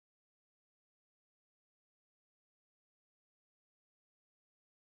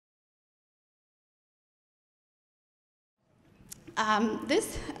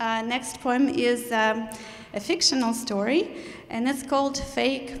This next poem is a fictional story, and it's called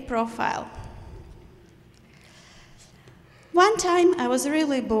Fake Profile. One time I was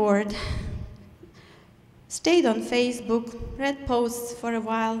really bored, stayed on Facebook, read posts for a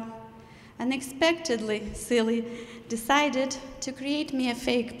while, unexpectedly silly, decided to create me a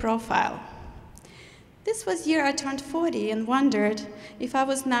fake profile. This was the year I turned 40 and wondered if I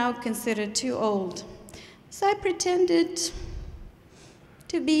was now considered too old. So I pretended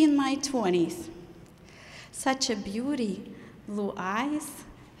to be in my 20s. Such a beauty, blue eyes,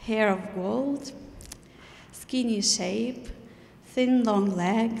 hair of gold, skinny shape, thin long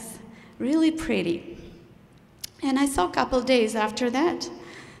legs, really pretty. And I saw a couple days after that,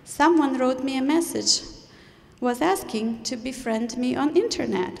 someone wrote me a message, was asking to befriend me on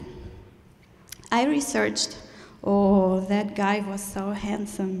internet. I researched. Oh, that guy was so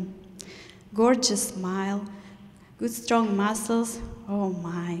handsome. Gorgeous smile, good strong muscles, oh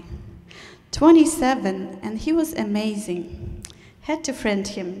my. 27, and he was amazing. Had to friend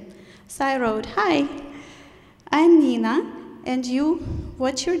him. So I wrote, "Hi, I'm Nina, and you,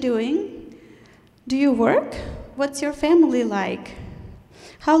 what you're doing? Do you work? What's your family like?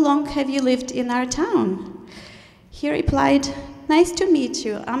 How long have you lived in our town?" He replied, "Nice to meet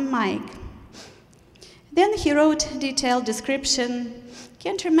you, I'm Mike." Then he wrote a detailed description.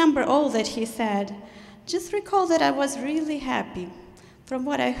 Can't remember all that he said. Just recall that I was really happy. From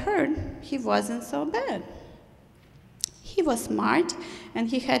what I heard, he wasn't so bad. He was smart, and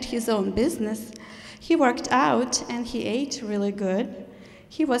he had his own business. He worked out, and he ate really good.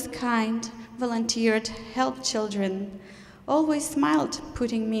 He was kind, volunteered, helped children, always smiled,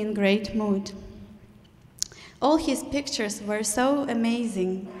 putting me in great mood. All his pictures were so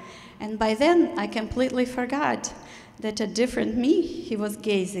amazing, and by then I completely forgot that a different me he was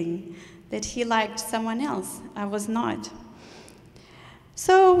gazing, that he liked someone else, I was not.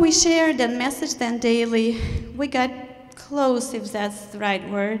 So we shared and messaged them daily. We got close, if that's the right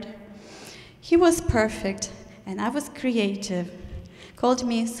word. He was perfect, and I was creative. Called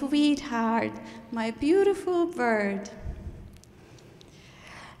me sweetheart, my beautiful bird.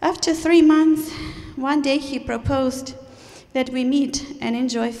 After 3 months, one day he proposed that we meet and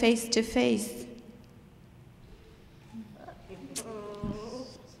enjoy face-to-face.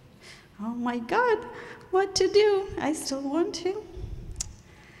 Oh my God, what to do? I still want to.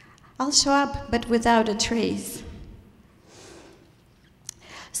 I'll show up, but without a trace.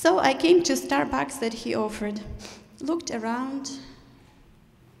 So I came to Starbucks that he offered, looked around,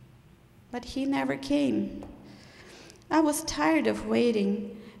 but he never came. I was tired of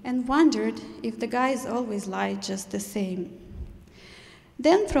waiting and wondered if the guys always lie just the same.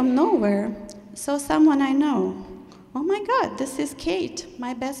 Then from nowhere, saw someone I know. Oh my God, this is Kate,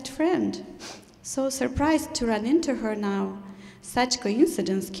 my best friend. So surprised to run into her now. Such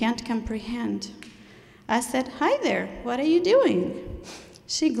coincidence can't comprehend. I said, "Hi there, what are you doing?"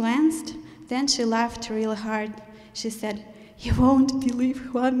 She glanced, then she laughed real hard. She said, "You won't believe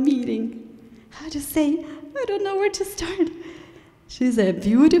who I'm meeting." How to say, I don't know where to start. She's a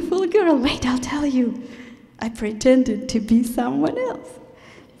beautiful girl. Wait, I'll tell you. I pretended to be someone else.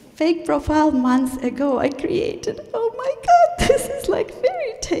 Fake profile months ago I created. Oh my God, this is like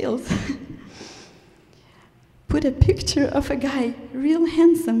fairy tales. Put a picture of a guy, real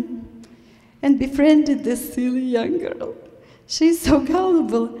handsome, and befriended this silly young girl. She's so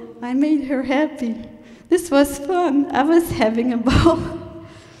gullible, I made her happy. This was fun, I was having a ball.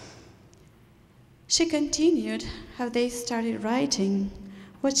 She continued how they started writing.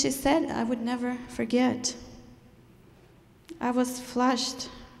 What she said I would never forget. I was flushed.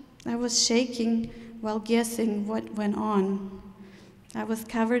 I was shaking while guessing what went on. I was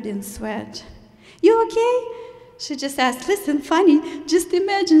covered in sweat. "You okay?" She just asked, "Listen, funny, just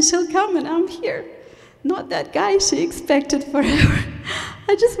imagine she'll come and I'm here." Not that guy she expected forever.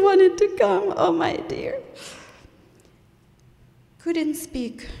 I just wanted to come, oh my dear. Couldn't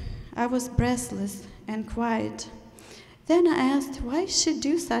speak. I was breathless and quiet. Then I asked why she'd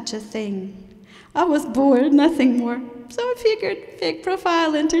do such a thing. I was bored, nothing more. So I figured fake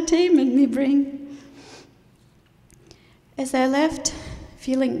profile entertainment me bring. As I left,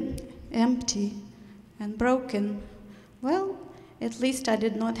 feeling empty and broken, well, at least I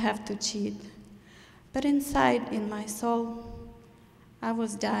did not have to cheat. But inside, in my soul, I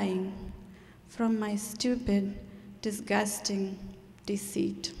was dying from my stupid, disgusting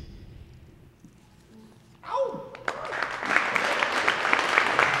deceit. Ow!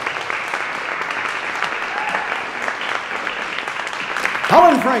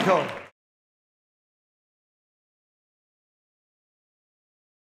 Helen Frenkel.